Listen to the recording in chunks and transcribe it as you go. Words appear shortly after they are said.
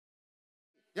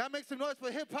Y'all make some noise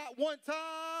for hip-hop one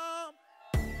time.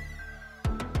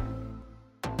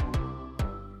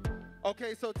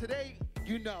 Okay, so today,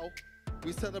 you know,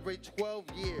 we celebrate 12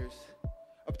 years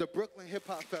of the Brooklyn Hip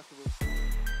Hop Festival.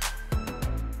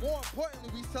 More importantly,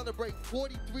 we celebrate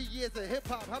 43 years of hip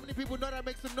hop. How many people know that?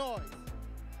 Make some noise.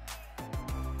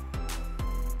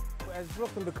 As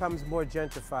Brooklyn becomes more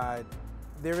gentrified,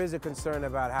 there is a concern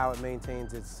about how it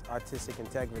maintains its artistic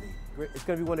integrity. It's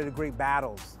going to be one of the great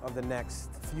battles of the next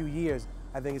few years.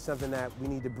 I think it's something that we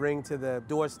need to bring to the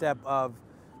doorstep of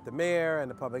the mayor and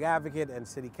the public advocate and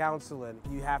city council, and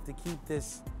you have to keep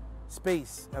this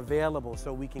space available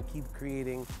so we can keep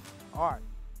creating art.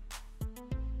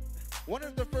 One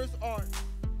of the first arts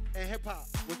in hip-hop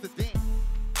was the dance.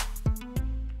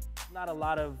 Not a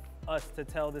lot of us to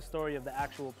tell the story of the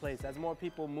actual place. As more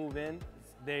people move in,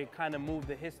 they kind of move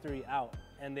the history out,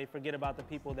 and they forget about the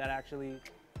people that actually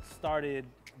started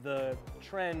the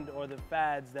trend or the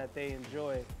fads that they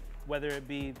enjoy, whether it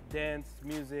be dance,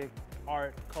 music,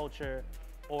 art, culture,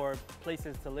 or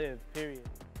places to live, period.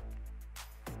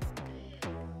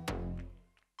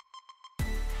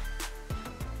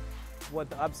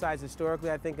 What the upsides historically,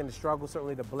 I think, in the struggle,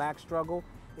 certainly the black struggle,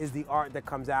 is the art that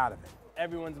comes out of it.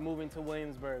 Everyone's moving to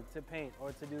Williamsburg to paint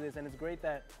or to do this, and it's great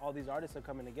that all these artists are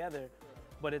coming together,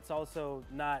 but it's also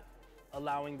not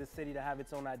allowing the city to have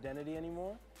its own identity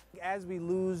anymore. As we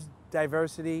lose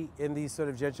diversity in these sort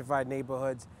of gentrified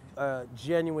neighborhoods, a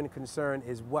genuine concern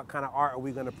is what kind of art are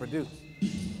we going to produce?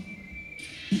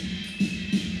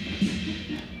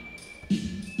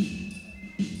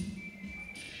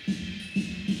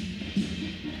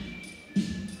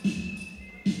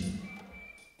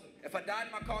 If I died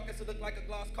in my carcass, it looked like a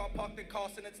glass car parked in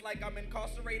Carson. It's like I'm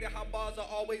incarcerated, how bars are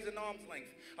always in arm's length.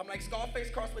 I'm like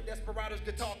Scarface crossed with Desperado's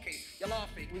guitar case. You're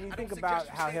laughing. When you think about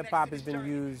how hip-hop has been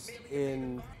used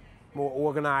in more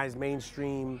organized,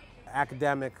 mainstream,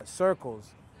 academic circles,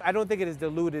 I don't think it has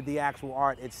diluted the actual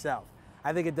art itself.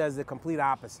 I think it does the complete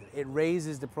opposite. It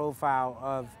raises the profile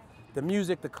of the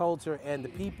music, the culture, and the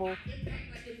people.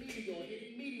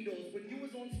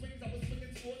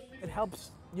 It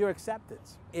helps your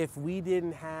acceptance. If we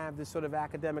didn't have this sort of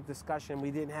academic discussion,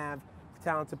 we didn't have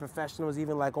talented professionals,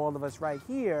 even like all of us right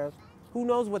here, who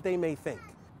knows what they may think.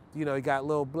 You know, you got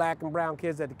little black and brown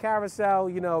kids at the carousel,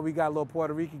 you know, we got little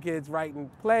Puerto Rican kids writing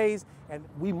plays, and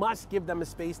we must give them a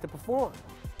space to perform.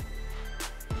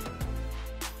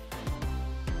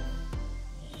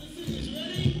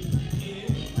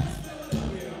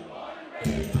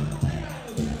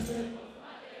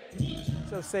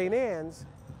 So St. Anne's,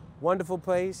 wonderful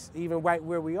place, even right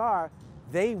where we are,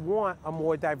 they want a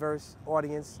more diverse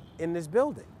audience in this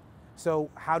building. So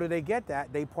how do they get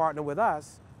that? They partner with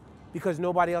us because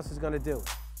nobody else is going to do it.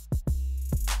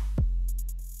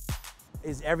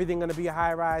 Is everything going to be a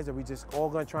high rise? Are we just all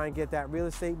going to try and get that real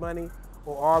estate money?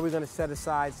 Or are we going to set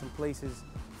aside some places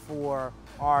for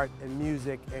art and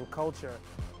music and culture?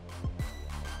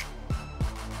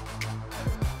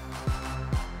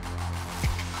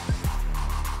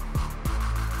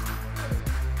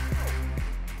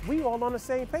 We all on the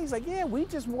same page, like, yeah, we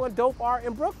just want dope art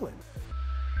in Brooklyn.